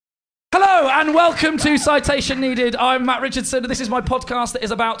Hello and welcome to Citation Needed. I'm Matt Richardson. This is my podcast that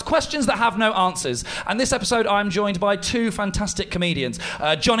is about questions that have no answers. And this episode I'm joined by two fantastic comedians,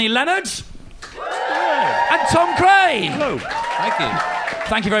 Johnny Leonard and Tom Crane. Hello. Thank you.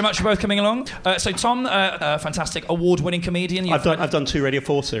 Thank you very much for both coming along. So Tom, a fantastic award-winning comedian. I've done two Radio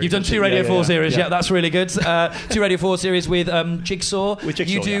 4 series. You've done two Radio 4 series, yeah, that's really good. Two Radio 4 series with Jigsaw.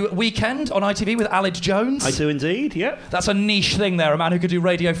 You do Weekend on ITV with Aled Jones. I do indeed, yeah. That's a niche thing there, a man who could do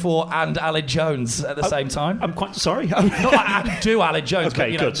Radio 4 and Aled Jones at the same time. I'm quite sorry. Not like do Aled Jones,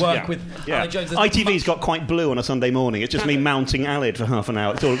 okay, but work with Aled Jones. ITV's got quite blue on a Sunday morning. It's just me mounting Aled for half an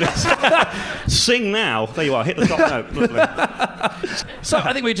hour. It's all it is. Sing now. There you are. Hit the top note. Lovely. So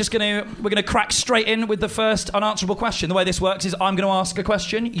I think we're going to crack straight in with the first unanswerable question. The way this works is I'm going to ask a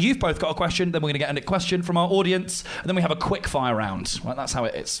question. You've both got a question. Then we're going to get a question from our audience, and then we have a quick fire round. Right, that's how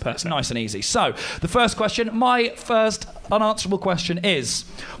it is. Perfect. It's nice and easy. So the first question, my first unanswerable question is: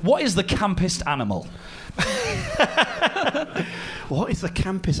 what is the campest animal? What is the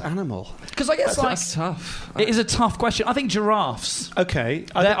campest animal? Because I guess that's tough. It is a tough question. I think giraffes. Okay.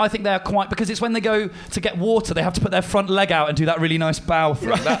 I think they're quite, because it's when they go to get water, they have to put their front leg out and do that really nice bow thing.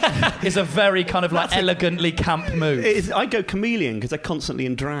 That is a very kind of like elegantly camp move. I go chameleon because they're constantly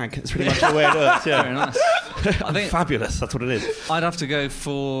in drag. It's pretty much the way it works. Yeah. Very nice. I think fabulous. That's what it is. I'd have to go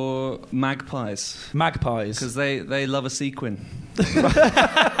for magpies. Magpies, because they love a sequin.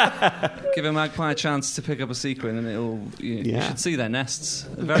 Give a magpie a chance to pick up a sequin, and you should see their nests.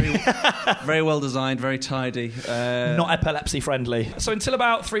 Very, very well designed, very tidy. Not epilepsy friendly. So until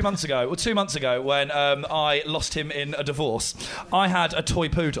about 3 months ago, or 2 months ago, when I lost him in a divorce, I had a toy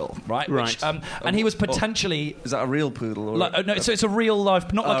poodle, right? Right. And he was potentially... Is that a real poodle? Or no, so it's a real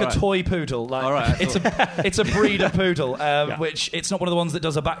life, not like a toy poodle. Like, all right. It's a breeder poodle, which it's not one of the ones that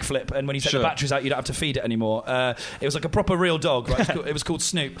does a backflip, and when you take the batteries out, you don't have to feed it anymore. It was like a proper real dog, right? It was called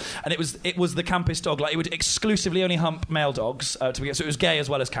Snoop, and it was the campest dog. Like, it would exclusively only hump male dogs so it was gay as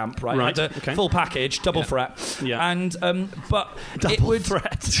well as camp, right? Right. It had a full package, double threat. Yeah. And but double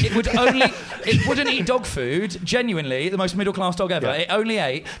threat. It wouldn't eat dog food. Genuinely, the most middle class dog ever. Yeah. It only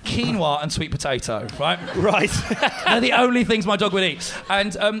ate quinoa and sweet potato. Right. Right. They're the only things my dog would eat.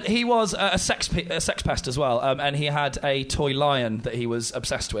 And he was a sex pest as well. And he had a toy lion that he was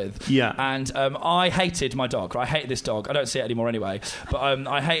obsessed with. Yeah. And I hated my dog. I hated this dog. I don't see it anymore anyway. But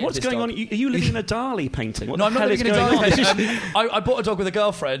I hated What's this going dog. on? Are you living in a Dali painting? What no, the I'm not hell living is in a going Dali on? painting. I bought a dog with a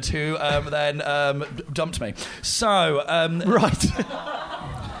girlfriend who then dumped me. So right.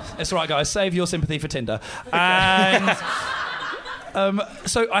 It's all right, guys. Save your sympathy for Tinder. And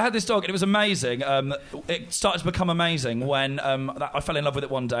so I had this dog, and it was amazing. It started to become amazing when I fell in love with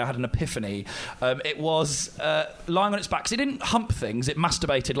it one day. I had an epiphany. It was lying on its back. 'Cause it didn't hump things. It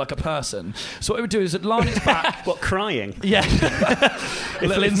masturbated like a person. So what it would do is it'd lie on its back. What, crying? Yeah.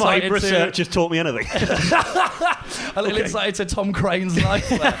 If my research has taught me anything. A little insight into Tom Crane's life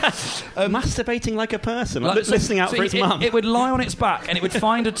there. Masturbating like a person. Listening out for its mum. It would lie on its back, and it would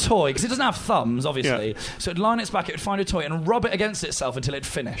find a toy, because it doesn't have thumbs, obviously. Yeah. So it would lie on its back, it would find a toy and rub it against itself until it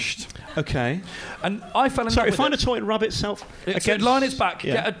finished. Okay. And I fell in love with it. Sorry, find a toy and rub itself against... So it'd lie on its back,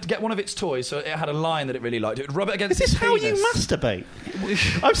 get one of its toys, so it had a lion that it really liked. It would rub it against its penis. Is this how you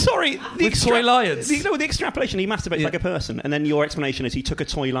masturbate? I'm sorry. With toy lions? The extrapolation, he masturbates like a person, and then your explanation is he took a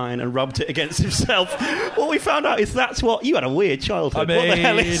toy lion and rubbed it against himself. What we found out is that's what... You had a weird childhood. What the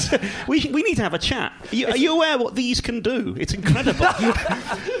hell is... We need to have a chat. Are you aware what these can do? It's incredible.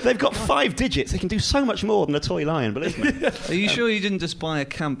 They've got 5 digits. They can do so much more than a toy lion, believe me. Are you sure you didn't just buy a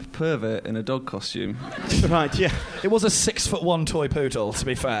camp pervert in a dog costume? Right, yeah. It was a 6'1" toy poodle, to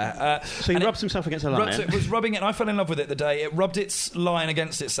be fair. So he rubs himself against a lion? So it was rubbing it, and I fell in love with it the day. It rubbed its lion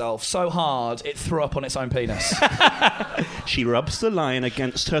against itself so hard, it threw up on its own penis. She rubs the lion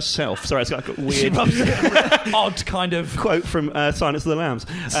against herself. Sorry, it's got a weird... odd kind of... quote from Silence of the Lambs.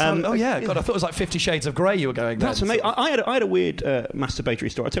 Oh, yeah. God, I thought it was like 50 Shades of Grey you were going there. That's amazing. I had a weird masturbatory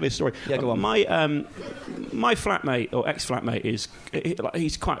story. I'll tell you a story. Yeah, go on. My flatmate, or ex-flatmate,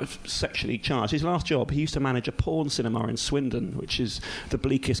 he's quite sexually charged. His last job, he used to manage a porn cinema in Swindon, which is the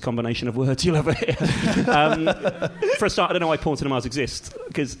bleakest combination of words you'll ever hear. For a start, I don't know why porn cinemas exist,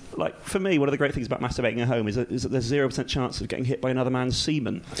 because, like, for me, one of the great things about masturbating at home is that there's 0% chance of getting hit by another man's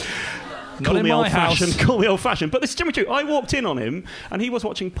semen. Call me old-fashioned. But this is true. I walked in on him, and he was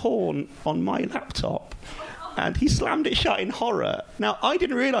watching porn on my laptop. and he slammed it shut in horror. Now, I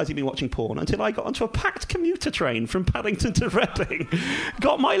didn't realise he'd been watching porn until I got onto a packed commuter train from Paddington to Reading,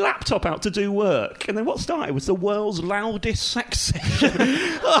 got my laptop out to do work, and then what started was the world's loudest sex session.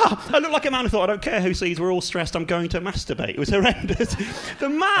 I looked like a man who thought, I don't care who sees, we're all stressed, I'm going to masturbate. It was horrendous. The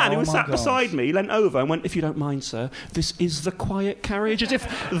man who was sat beside me leant over and went, if you don't mind, sir, this is the quiet carriage, as if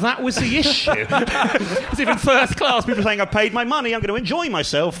that was the issue. As if in first class people were saying, I've paid my money, I'm going to enjoy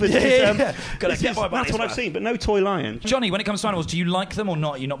myself. That's what I've seen, but no toy lion. Johnny, when it comes to animals, do you like them or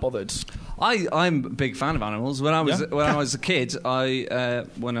not? Are you not bothered? I'm a big fan of animals. When I was a kid,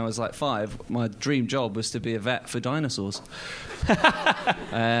 when I was like 5, my dream job was to be a vet for dinosaurs.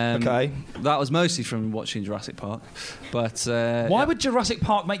 Okay. That was mostly from watching Jurassic Park. But why would Jurassic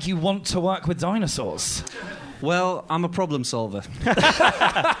Park make you want to work with dinosaurs? Well, I'm a problem solver. There's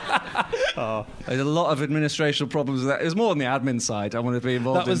a lot of administrational problems with that. It was more on the admin side. I wanted to be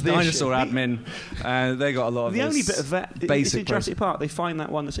involved in dinosaur admin. They got a lot of the only bit of that basic in Jurassic Park. They find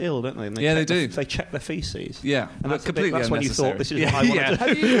that one that's ill, don't they? And they do. They check their feces. Yeah, and that's completely that's when you thought this is what I want to do.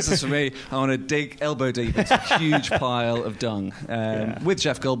 Have you this is for me? I want to dig elbow deep into a huge pile of dung, with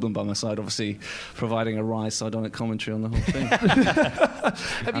Jeff Goldblum by my side, obviously providing a wry, sardonic commentary on the whole thing.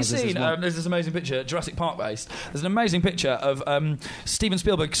 Have you seen? There's this amazing picture, Jurassic Park based. There's an amazing picture of Steven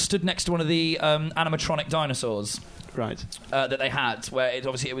Spielberg stood next to one of the animatronic dinosaurs. Right. That they had, where it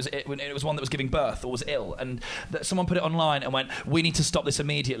was one that was giving birth or was ill, and someone put it online and went, "We need to stop this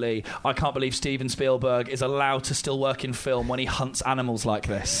immediately. I can't believe Steven Spielberg is allowed to still work in film when he hunts animals like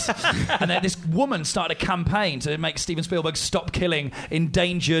this." And then this woman started a campaign to make Steven Spielberg stop killing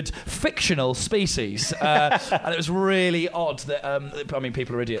endangered fictional species, and it was really odd that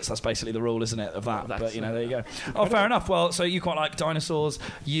people are idiots. That's basically the rule, isn't it? Of that, but there you go. Oh, fair enough. Well, so you quite like dinosaurs,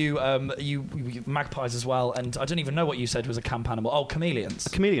 you magpies as well, and I don't even know what you said was a camp animal. Oh, chameleons. A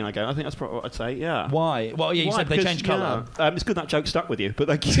chameleon, I think that's probably what I'd say, yeah. Why? Well, yeah, you said they changed colour. It's good that joke stuck with you, but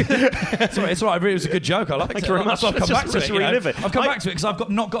thank you. It's all right. It was a good joke. I liked it. Thank you very much. I've come back to it. Relive it. I've come back to it because I've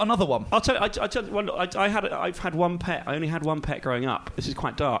not got another one. I'll tell you, I've had one pet. I only had one pet growing up. This is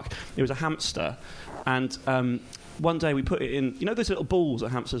quite dark. It was a hamster, and one day we put it in, those little balls that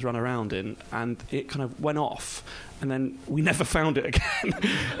hamsters run around in, and it kind of went off, and then we never found it again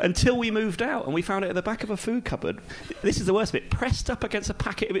until we moved out, and we found it at the back of a food cupboard. This is the worst bit, pressed up against a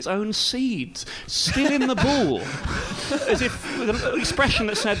packet of its own seeds, still in the ball, as if with an expression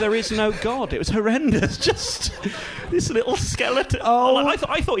that said there is no God. It was horrendous. Just this little skeleton. I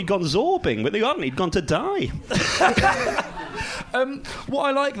thought he'd gone zorbing, but he'd gone to die. What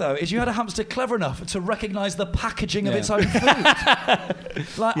I like, though, is you had a hamster clever enough to recognise the packaging of its own food.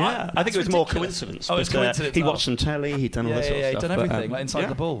 I think it was more coincidence. Oh, it's coincidence. He watched some telly, he'd done all this sort of stuff. He'd done everything, inside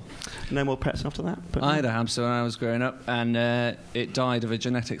the ball. No more pets after that. But I had a hamster when I was growing up, and it died of a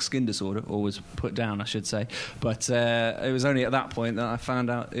genetic skin disorder, or was put down, I should say. But it was only at that point that I found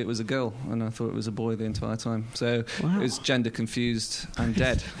out it was a girl, and I thought it was a boy the entire time. So it was gender confused and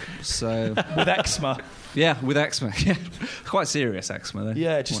dead. So with eczema. Yeah, with eczema. Yeah. Quite serious eczema, though.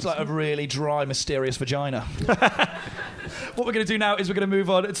 Yeah, just like a really dry, mysterious vagina. What we're going to do now is we're going to move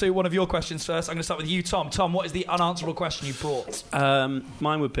on to one of your questions first. I'm going to start with you, Tom. Tom, what is the unanswerable question you brought?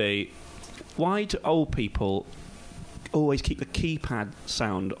 Mine would be, why do old people always keep the keypad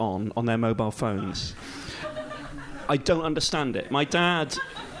sound on their mobile phones? I don't understand it. My dad...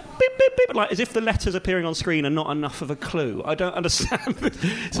 Beep, beep, beep, like as if the letters appearing on screen are not enough of a clue. I don't understand.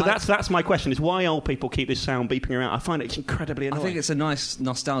 So that's my question: is why old people keep this sound beeping around? I find it incredibly annoying. I think it's a nice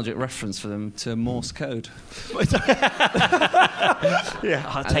nostalgic reference for them to Morse code.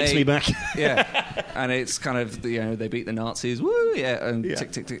 Yeah, it takes me back. Yeah, and it's kind of they beat the Nazis, woo, yeah, and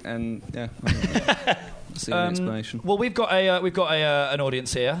tick tick tick, and yeah. See an explanation. Well, we've got an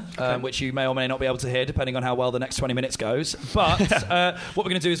audience here, which you may or may not be able to hear, depending on how well the next 20 minutes goes. But what we're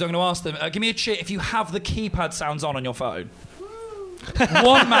going to do is I'm going to ask them, give me a cheer if you have the keypad sounds on your phone.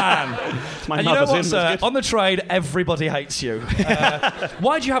 One man. My and you know what, sir? On the trade, everybody hates you.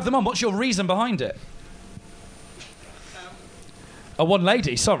 Why do you have them on? What's your reason behind it? One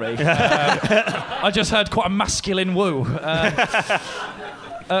lady, sorry. I just heard quite a masculine woo.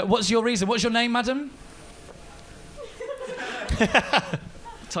 What's your reason? What's your name, madam?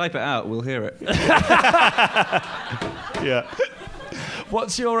 Type it out, we'll hear it. Yeah.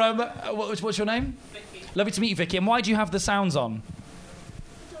 What's your name? Vicky. Lovely to meet you, Vicky. And why do you have the sounds on?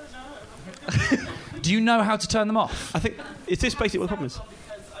 I don't know. Do you know how to turn them off? I think is this basically what the problem is?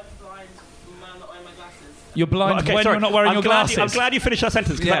 Because I'm blind when I'm not wearing my glasses. You're blind when you're not wearing your glasses. I'm glad you finished that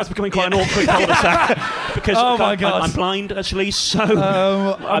sentence, because that was becoming quite an awkward cul-de-sac. Because my God. I'm blind, actually, so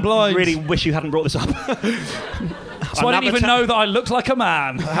I'm blind. I really wish you hadn't brought this up. So I didn't even know that I looked like a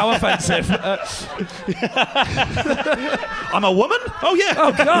man. How offensive. I'm a woman? Oh, yeah.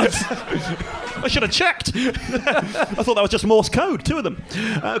 Oh, God. I should have checked. I thought that was just Morse code, 2 of them.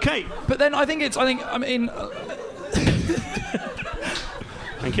 Okay. But then I mean...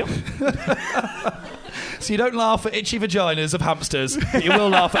 Thank you. So you don't laugh at itchy vaginas of hamsters, but you will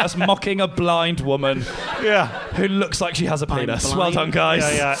laugh at us mocking a blind woman who looks like she has a penis. Well done, guys.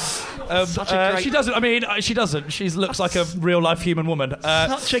 Yeah. She doesn't. I mean, she doesn't. She looks like a real-life human woman.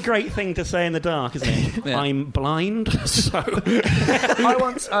 Such a great thing to say in the dark, isn't it? Yeah. I'm blind, so...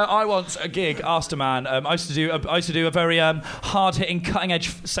 I once a gig asked a man. I used to do a very hard-hitting,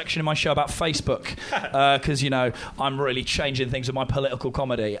 cutting-edge section in my show about Facebook because I'm really changing things with my political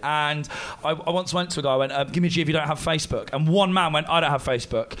comedy. And I once went to a guy. I went, "Give me a G if you don't have Facebook." And one man went, "I don't have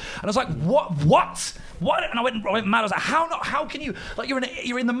Facebook." And I was like, "What?" And I went mad. I was like, how can you, like,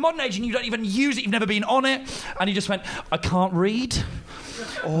 you're in the modern age and you don't even use it, you've never been on it. And he just went, "I can't read."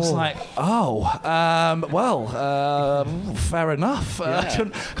 I was like, fair enough.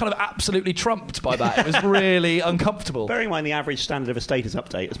 Kind of absolutely trumped by that. It was really uncomfortable. Bearing in mind the average standard of a status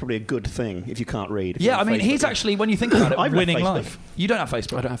update, it's probably a good thing if you can't read. Yeah, I mean, he's actually, when you think about it, I've winning left Facebook. life. You don't have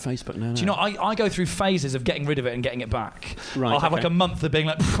Facebook? I don't have Facebook, no. Do you know, I go through phases of getting rid of it and getting it back. Right, I'll have okay. like a month of being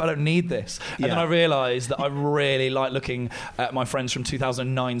like, I don't need this. And then I realise that I really like looking at my friends from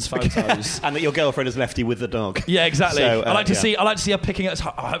 2009's photos. And that your girlfriend has left you with the dog. Yeah, exactly. So, I like to see her picking up.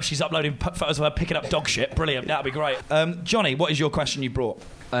 I hope she's uploading photos of her picking up dog shit. Brilliant. That'd be great. Johnny, what is your question you brought?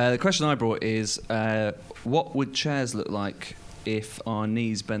 The question I brought is, what would chairs look like if our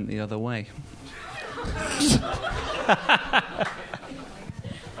knees bent the other way?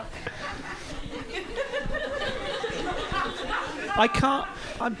 I can't...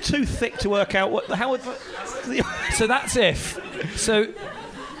 I'm too thick to work out how would... So that's if. So...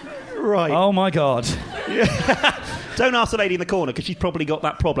 Right. Oh, my God. Don't ask the lady in the corner, because she's probably got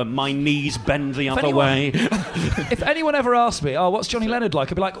that problem. My knees bend the other way. If anyone ever asked me, what's Johnny Leonard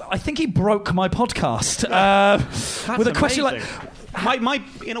like? I'd be like, I think he broke my podcast. With a question like...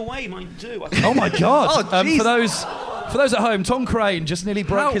 in a way, mine do. Oh, my God. Oh, for those at home, Tom Crane just nearly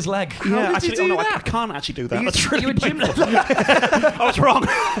broke his leg. Yeah, did you do that? I can't actually do that. You That's really were painful. I was wrong.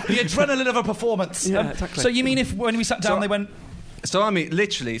 The adrenaline of a performance. Yeah, exactly. So you mean if when we sat down, they went... So, I mean,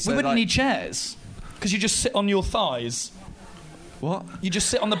 literally... So we wouldn't like, need chairs because you just sit on your thighs. What? You just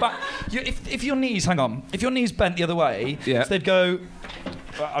sit on the back. If your knees, hang on, if your knees bent the other way, Yeah. so they'd go.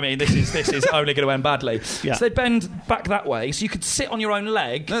 I mean, this is only going to end badly. Yeah. So they'd bend back that way, so you could sit on your own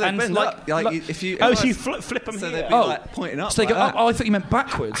leg. No, they and bend up. Like, if you... Oh, so you flip them So here. they'd be like pointing up. So they go like up. that. Oh, I thought you meant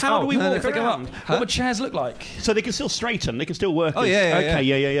backwards. How do we no, walk they go around? up. What would chairs look like? So they can still straighten. They can still work. Oh, yeah. Okay,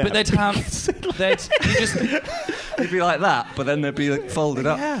 yeah. But they'd have. You'd be like that, but then they'd be like, folded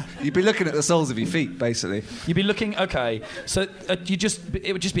up. Yeah. You'd be looking at the soles of your feet, basically. You'd be looking. Okay, so it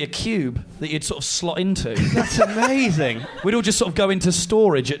would just be a cube that you'd sort of slot into. That's amazing. We'd all just sort of go into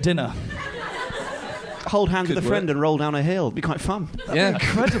storage at dinner. Hold hands with a Could friend work. and roll down a hill. It'd be quite fun. Yeah.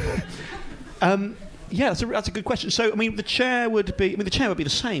 Incredible. Yeah, that's a good question. So, I mean, the chair would be the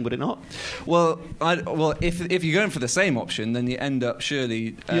same, would it not? Well, if you're going for the same option, then you end up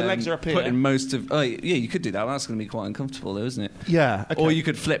surely Your legs are up here. putting most of. Oh, yeah, you could do that. That's going to be quite uncomfortable, though, isn't it? Yeah. Okay. Or you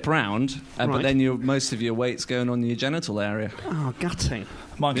could flip round, but Right. then most of your weight's going on your genital area. Oh, gutting.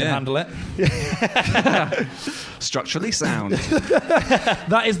 Mine can Yeah. handle it. Structurally sound.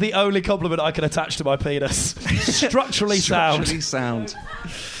 That is the only compliment I can attach to my penis. Structurally sound. Structurally sound.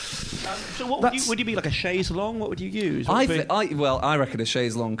 So, what would you be like a chaise long? What would you use? What I would be- reckon a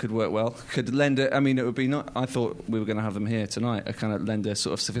chaise long could work well. Could lend it. I mean, it would be not. I thought we were going to have them here tonight. A kind of lend a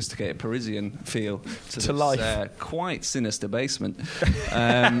sort of sophisticated Parisian feel to this, life. Quite sinister basement.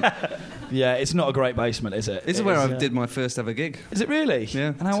 Yeah, it's not a great basement, is it? This is where I did my first ever gig. Is it really?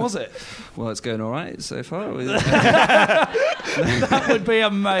 Yeah. And how was it? Well, it's going all right so far. That would be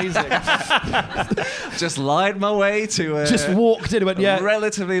amazing. Just lied my way to. Just walked in and went, yeah.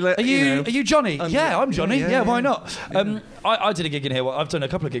 Relatively. Are you Johnny? Yeah, I'm Johnny. Yeah, why not? Yeah. I did a gig in here. Well, I've done a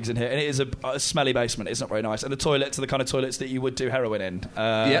couple of gigs in here, and it is a smelly basement. It's not very nice. And the toilets are the kind of toilets that you would do heroin in.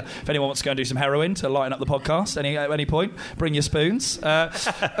 If anyone wants to go and do some heroin to lighten up the podcast, at any point, bring your spoons. I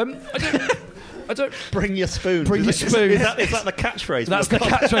don't bring your spoons. Bring your spoons. Is that the catchphrase? That's the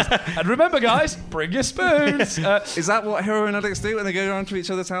catchphrase. And remember, guys, bring your spoons. Is that what heroin addicts do when they go around to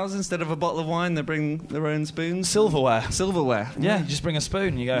each other's houses? Instead of a bottle of wine, they bring their own spoons? Silverware. Yeah, You just bring a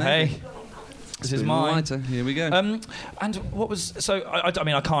spoon. You go, Maybe. hey, this is Spoon mine. lighter. Here we go. And what was... So, I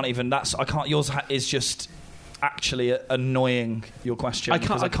mean, I can't even... I can't... Yours is just... actually annoying, your question. I can't-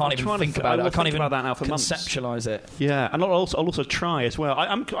 because I can't I'm even trying to think th- about it. I will I can't think even about that now for months. conceptualise it. Yeah, and I'll also try as well.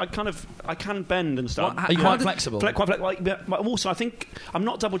 I can bend and stuff. Are you quite flexible? Quite flexible. But also, I think I'm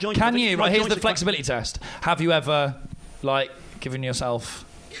not double jointed. Can you? Right, here's the flexibility test. Have you ever, given yourself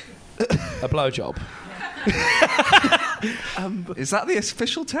a blowjob? Is that the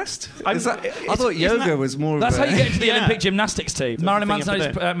official test? I I thought isn't yoga that- was more That's of how a... you get into the Yeah. Olympic gymnastics team. Marilyn thing Manson you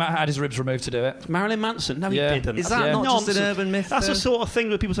have to had his ribs removed to do it. Marilyn Manson? No, Yeah. he didn't. Is That's that not just nonsense. an urban myth? That's though? the sort of thing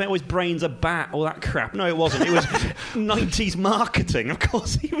where people say, "Oh, his brain's a bat," all that crap. No, it wasn't. It was 90s marketing. Of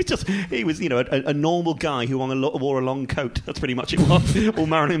course, he was a normal guy who wore a long coat. That's pretty much it was. All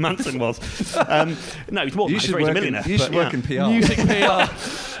Marilyn Manson was. No, he's more than that. He's a millionaire. You should work in PR. Music PR.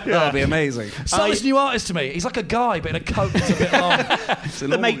 That would be amazing. Sell this new artist to me. He's like a guy, but in a coat that's a bit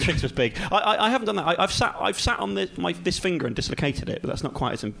long. The Matrix was big. I haven't done that. I've sat on this finger and dislocated it, but that's not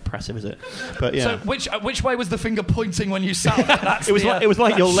quite as impressive, is it? But yeah. So which way was the finger pointing when you sat on it? That's it was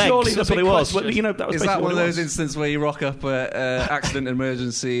like your legs. surely the That's what big it was. question. Well, that was Is basically that one what of it those was. instances where you rock up at accident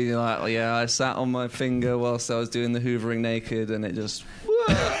emergency and you're like, yeah, I sat on my finger whilst I was doing the hoovering naked and it just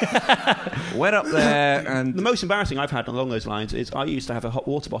went up there and... The most embarrassing I've had along those lines is I used to have a hot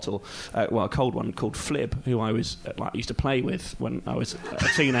water bottle, a cold one, called Flib, who I was used to play with when I was a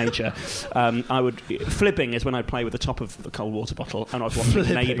teenager. Flibbing is when I'd play with the top of the cold water bottle and I was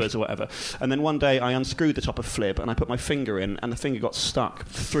watching Neighbours or whatever. And then one day I unscrewed the top of Flib and I put my finger in and the finger got stuck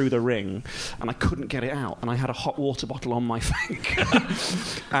through the ring and I couldn't get it out and I had a hot water bottle on my finger.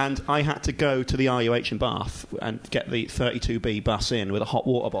 And I had to go to the RUH in Bath and get the 32B bus in with a hot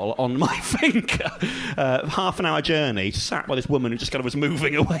water bottle on my finger. Half an hour journey, sat by this woman who just kind of was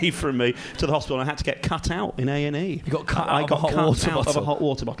moving away from me to the hospital and I had to get cut out in A&E. You got cut I out got of a hot cut water out of a bottle. hot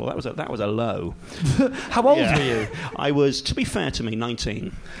water bottle. That was a low. How old Yeah. were you? I was, to be fair to me,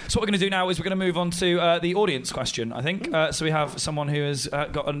 19. So what we're going to do now is we're going to move on to the audience question, I think. So we have someone who has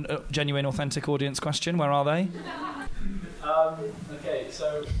got a genuine, authentic audience question. Where are they? Okay,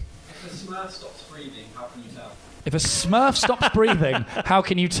 so if a Smurf stops breathing, how can you tell? If a Smurf stops breathing, how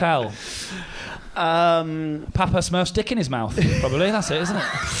can you tell? Papa Smurf's dick in his mouth. Probably, that's it, isn't it?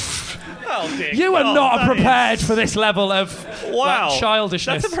 Oh, dear. You are God, not that prepared for this level of Wow.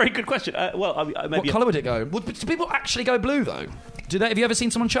 childishness. That's a very good question. Maybe What colour would it go? Do people actually go blue, though? Have you ever seen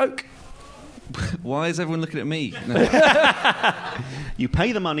someone choke? Why is everyone looking at me? No. you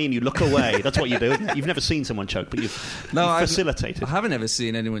pay the money and you look away. That's what you do. Isn't it? You've never seen someone choke, but you've facilitated. I haven't ever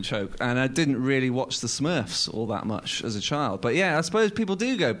seen anyone choke, and I didn't really watch the Smurfs all that much as a child. But yeah, I suppose people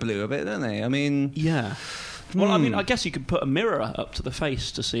do go blue a bit, don't they? I mean, Yeah. Well, I mean, I guess you could put a mirror up to the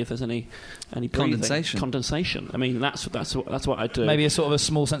face to see if there's any breathing. Condensation. I mean, that's what I do. Maybe a sort of a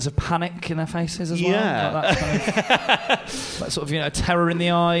small sense of panic in their faces as well. Yeah. Like that kind of, like sort of terror in the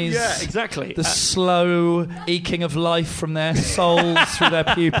eyes. Yeah, exactly. The slow eking of life from their souls through their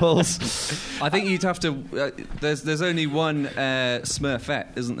pupils. I think you'd have to. There's only one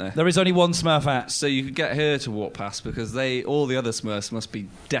Smurfette, isn't there? There is only one Smurfette. So you could get her to walk past because all the other Smurfs must be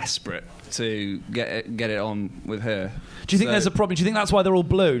desperate to get it on with her. Do you think there's a problem? Do you think that's why they're all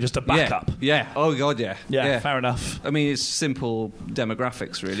blue, just to back up? Yeah. Oh God, yeah. Yeah, fair enough. I mean, it's simple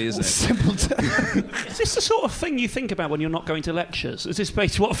demographics, really, isn't it? Simple. Is this the sort of thing you think about when you're not going to lectures? Is this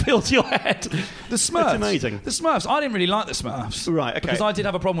basically what fills your head? The Smurfs. It's amazing. The Smurfs. I didn't really like the Smurfs. Right, okay. Because I did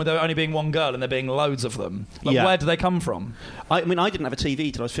have a problem with there only being one girl and there being loads of them. Like, Yeah. where do they come from? I mean, I didn't have a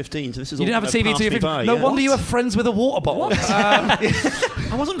TV till I was 15, so this is You all didn't have a TV till you were 15. No wonder you were friends with a water bottle.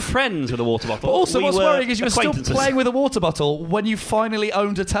 I wasn't friends with a water bottle. But also, We what's were worrying is you were still acquaintances. playing with a water bottle when you finally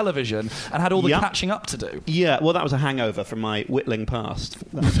owned a television and had all the Yep. catching up to do. Yeah, well, that was a hangover from my whittling past.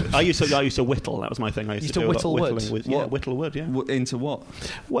 I used to whittle. That was my thing. I used to do whittle a lot of wood? whittling with, What? whittle wood. Yeah. Into what?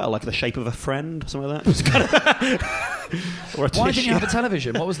 Well, like the shape of a friend, something like that. Just kind of or a Why tissue. didn't you have a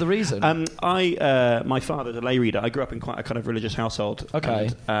television? What was the reason? My father's a lay reader. I grew up in quite a kind of religious household. Okay.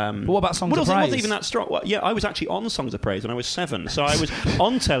 And, But what about Songs well, of it Praise? wasn't even that strong. Well, yeah, I was actually on Songs of Praise when I was 7, so I was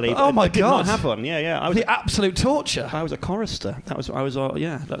on telly. Oh, but my I did not God. have one. Yeah. I was the absolute torture. I was a chorister. That's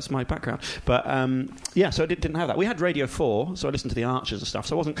my background. But so I didn't have that. We had Radio 4, so I listened to the Archers and stuff.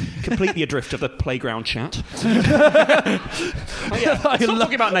 So I wasn't completely adrift of the playground chat. Let's not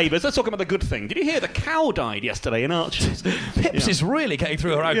talking about Neighbours. Let's talk about the good thing. Did you hear the cow died yesterday in Archers? Pips is really getting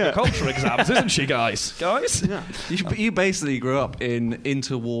through her agriculture exams, isn't she, guys? Guys? Yeah. You basically grew up in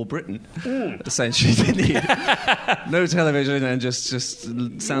interwar Britain, essentially, didn't you? No television and just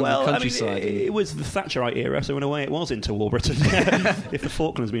sound of the countryside. it was the Thatcherite right era, so in a way it was interwar Britain, if the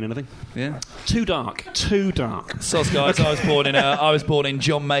Falklands mean anything. Yeah. Too dark. Sos, guys, I was born in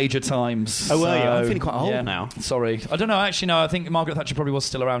John Major times. Oh, were you? so, I'm feeling quite old yeah. now. Sorry. I don't know, actually, no, I think Margaret Thatcher probably was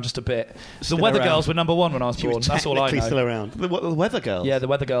still around just a bit. Still the Weather around. Girls were number one when I was She born. was That's all I technically know. still around. The Weather Girls? Yeah, the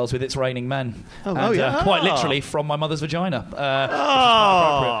Weather Girls with It's Raining Men. Oh, And, yeah. quite literally from my mother's vagina.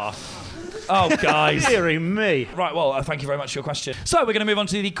 Oh, Oh, guys. dearie me. Right, well, thank you very much for your question. So we're going to move on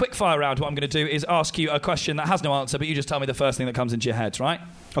to the quickfire round. What I'm going to do is ask you a question that has no answer, but you just tell me the first thing that comes into your head, right?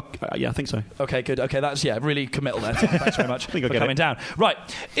 Okay, yeah, I think so. Okay, good. Okay, that's, really committal there. Thanks very much think I'll for get coming it. down. Right,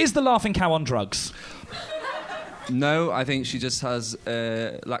 is the laughing cow on drugs? No, I think she just has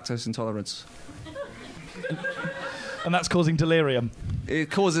lactose intolerance. And that's causing delirium. It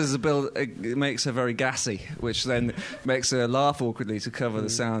causes it makes her very gassy, which then makes her laugh awkwardly to cover the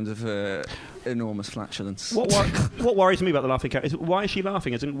sound of her enormous flatulence. What worries me about the laughing cat is why is she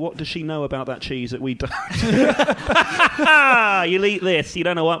laughing? As in, what does she know about that cheese that we don't? You'll eat this. You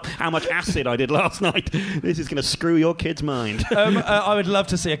don't know how much acid I did last night. This is going to screw your kid's mind. I would love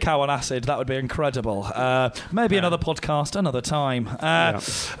to see a cow on acid. That would be incredible. Maybe another podcast, another time.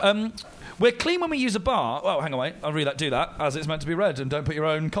 We're clean when we use a bar. Oh, hang on, wait. I'll do that as it's meant to be read, and don't put your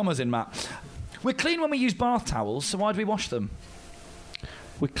own commas in, Matt. We're clean when we use bath towels, so why do we wash them?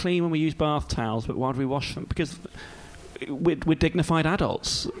 We're clean when we use bath towels, but why do we wash them? Because we're dignified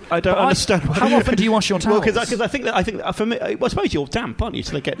adults. I don't understand. How often do you wash your towels? Well, because I think that for me, well, I suppose you're damp, aren't you?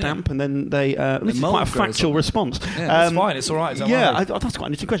 So they get damp, and then they. This is mold quite a grows factual on. response. Yeah, it's fine. It's all right. That's quite an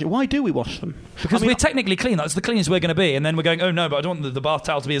interesting question. Why do we wash them? Because we're technically clean. That's the cleanest we're going to be. And then we're going, oh, no, but I don't want the bath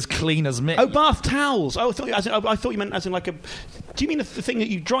towel to be as clean as me. Oh, bath towels. Oh, I thought you meant as in like a. Do you mean the thing that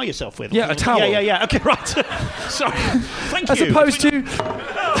you dry yourself with? Yeah, a towel. Yeah. Okay, right. Sorry. Thank you. As opposed to...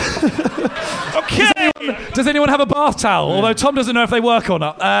 Okay. Does anyone have a bath towel? Although Tom doesn't know if they work or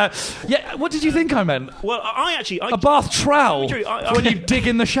not. What did you think I meant? Well, a bath trowel when you dig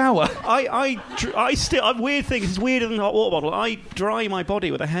in the shower. I still weird thing. It's weirder than a hot water bottle. I dry my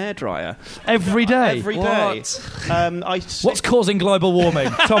body with a hairdryer every day. Every day. What's causing global warming?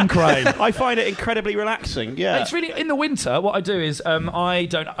 Tom Crane. I find it incredibly relaxing. Yeah, it's really in the winter. What I do is I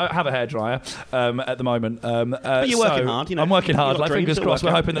don't have a hairdryer at the moment. But you're working hard. You know, I'm working hard. You've got Like fingers dreams, crossed.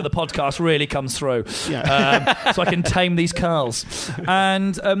 We're hoping that the podcast really comes through, so I can tame these curls.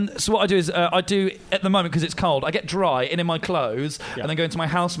 And so what I do is I do at the moment because it's cold. I get dry in my clothes and then go into my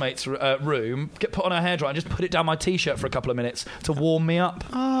housemate's room, get put on a hairdryer, and just put it down my t-shirt for a couple of minutes to warm me up.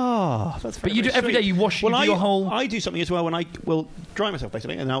 Oh, that's very, but you do every day. You wash. Well, you do your whole. I do something as well when I will dry myself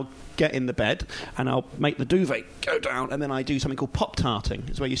basically, and I'll get in the bed and I'll make the duvet go down, and then I do something called pop tarting.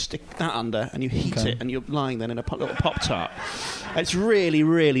 It's where you stick that under and you heat it, and you're lying then in a little pop tart. It's really,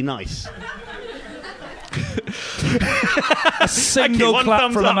 really nice. A single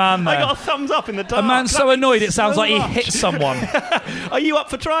clap from a man there. I got a thumbs up in the dark. A man so annoyed it sounds like he hit someone. Are you up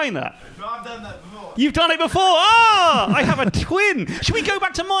for trying that? No, I've done that before. You've done it before? Ah! I have a twin. Should we go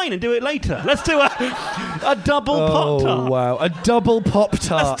back to mine and do it later? Let's do a double Pop-Tart. Oh, wow. A double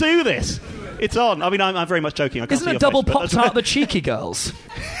Pop-Tart. Let's do this. It's on. I mean, I'm very much joking. I can't Isn't see a your double face, but Pop-Tart the cheeky girls?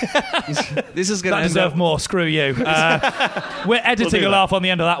 This is going That to deserve more. Screw you. We're editing do a that. laugh on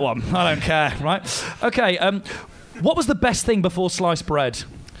the end of that one. I don't care, right? Okay, what was the best thing before sliced bread?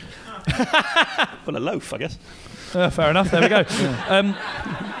 Well, a loaf, I guess. Fair enough. There we go.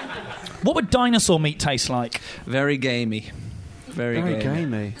 What would dinosaur meat taste like? very gamey. Very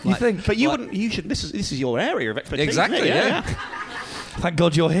gamey. You think? But you wouldn't. You should. This is your area of expertise. Exactly, isn't it? yeah. Thank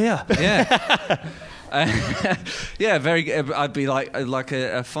God you're here. Yeah. Yeah, very. I'd be like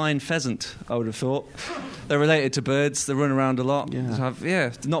a fine pheasant. I would have thought. They're related to birds. They run around a lot.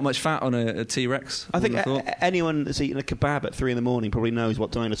 Yeah. Not much fat on a T-Rex. I think would have thought. anyone that's eaten a kebab at 3 a.m. probably knows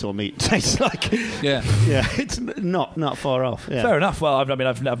what dinosaur meat tastes like. Yeah. Yeah, it's not far off. Yeah. Fair enough. Well, I've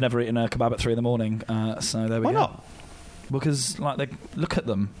never eaten a kebab at 3 a.m. So there we Why go. not? Because look at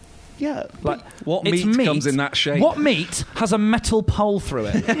them. Yeah. Like What it's meat comes in that shape? What meat has a metal pole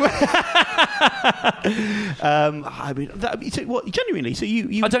through it? I mean, genuinely. So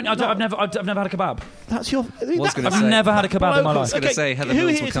you. I've never had a kebab. That's your. Was gonna I've say- never had a kebab in my life. gonna say Heather who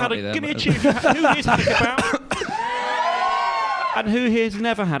Mills here's had McCartney there, give me a but- tune. Who here's had a kebab? And who here's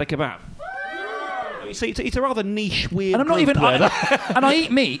never had a kebab? So it's a rather niche, weird. And I'm not even. group there. And I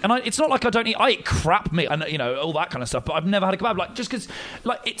eat meat, and it's not like I don't eat. I eat crap meat, and all that kind of stuff. But I've never had a kebab, just because,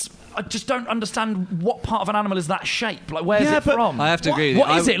 it's I just don't understand what part of an animal is that shape. Like, where's Yeah, it but from? I have to agree with you.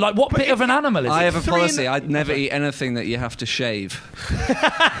 What is it? Like, what bit of an animal is I it? have a policy. I'd never eat anything that you have to shave.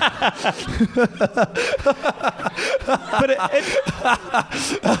 But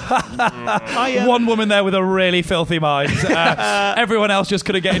One woman there with a really filthy mind. Everyone else just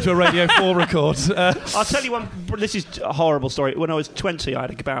couldn't get into a Radio 4 record. I'll tell you one. This is a horrible story. When I was 20, I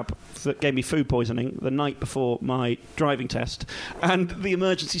had a kebab that gave me food poisoning the night before my driving test, and the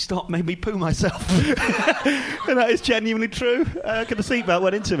emergency stop made me poo myself. And that is genuinely true. The seatbelt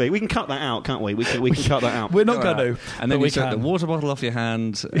went into me. We can cut that out, can't we? We can cut that out. We're not going to. And then you took the water bottle off your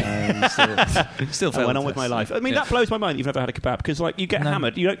hand and still I failed went on the with my test. life. I mean, that blows my mind that you've never had a kebab, because like you get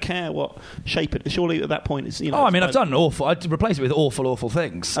hammered, you don't care what shape it. Surely at that point, it's Oh, I mean, I've done awful. I'd replace it with awful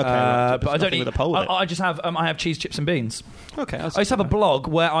things. Okay, well, but I don't nothing eat. with a pole in it. I just have. I have cheese, chips, and beans. Okay, I used to have a blog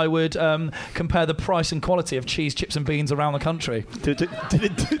where I would compare the price and quality of cheese, chips, and beans around the country. Did it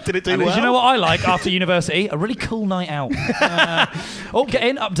do And well? do you know what I like after university? A really cool night out. Get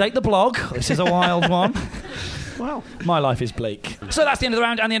in, update the blog. This is a wild one. Wow. My life is bleak. So that's the end of the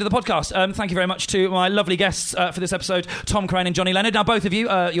round and the end of the podcast. Thank you very much to my lovely guests for this episode, Tom Crane and Johnny Leonard. Now, both of you,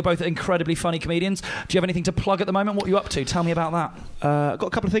 you're both incredibly funny comedians. Do you have anything to plug at the moment? What are you up to? Tell me about that. I've got a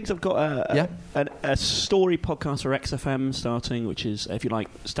couple of things. I've got a story podcast for XFM starting, which is, if you like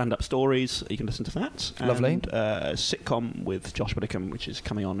stand-up stories, you can listen to that. Lovely. And a sitcom with Josh Widdicombe, which is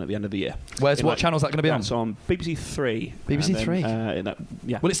coming on at the end of the year. What channel is that going to be on? That's on BBC Three. BBC Three?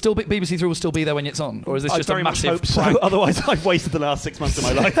 Yeah. Will it still be BBC Three will still be there when it's on? Or is this I just a very much massive hope so. Otherwise, I've wasted the last 6 months of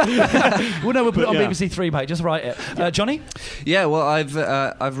my life. Well, no, we'll put it on Yeah. BBC Three, mate. Just write it. Johnny? Yeah, well,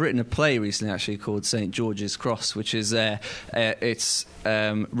 I've written a play recently, actually, called St. George's Cross, which is it's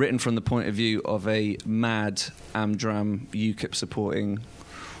written from the point of view of a mad Amdram UKIP supporting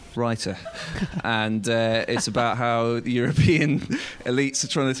writer, and it's about how the European elites are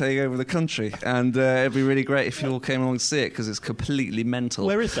trying to take over the country, and it'd be really great if you all came along to see it, because it's completely mental.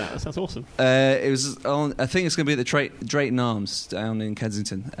 Where is that? That sounds awesome. It was on, I think it's going to be at the Drayton Arms down in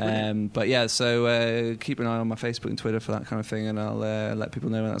Kensington. But yeah, so keep an eye on my Facebook and Twitter for that kind of thing, and I'll let people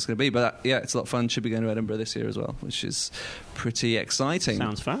know when that's going to be. But yeah, it's a lot of fun. Should be going to Edinburgh this year as well, which is pretty exciting.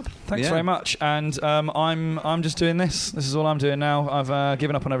 Sounds fab. Thanks Yeah. very much. And I'm just doing this. This is all I'm doing now. I've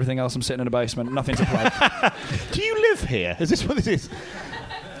given up on everything else. I'm sitting in a basement. Nothing to plug. Do you live here? Is this what this is?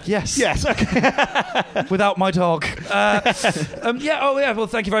 Yes. Yes. Okay. Without my dog. Well,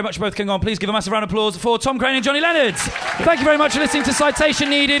 thank you very much for both coming on. Please give a massive round of applause for Tom Crane and Johnny Leonard. Thank you very much for listening to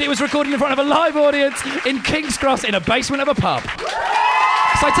Citation Needed. It was recorded in front of a live audience in King's Cross in a basement of a pub.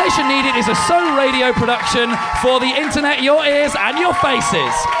 Citation Needed is a So Radio production for the internet, your ears and your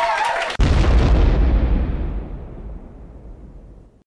faces.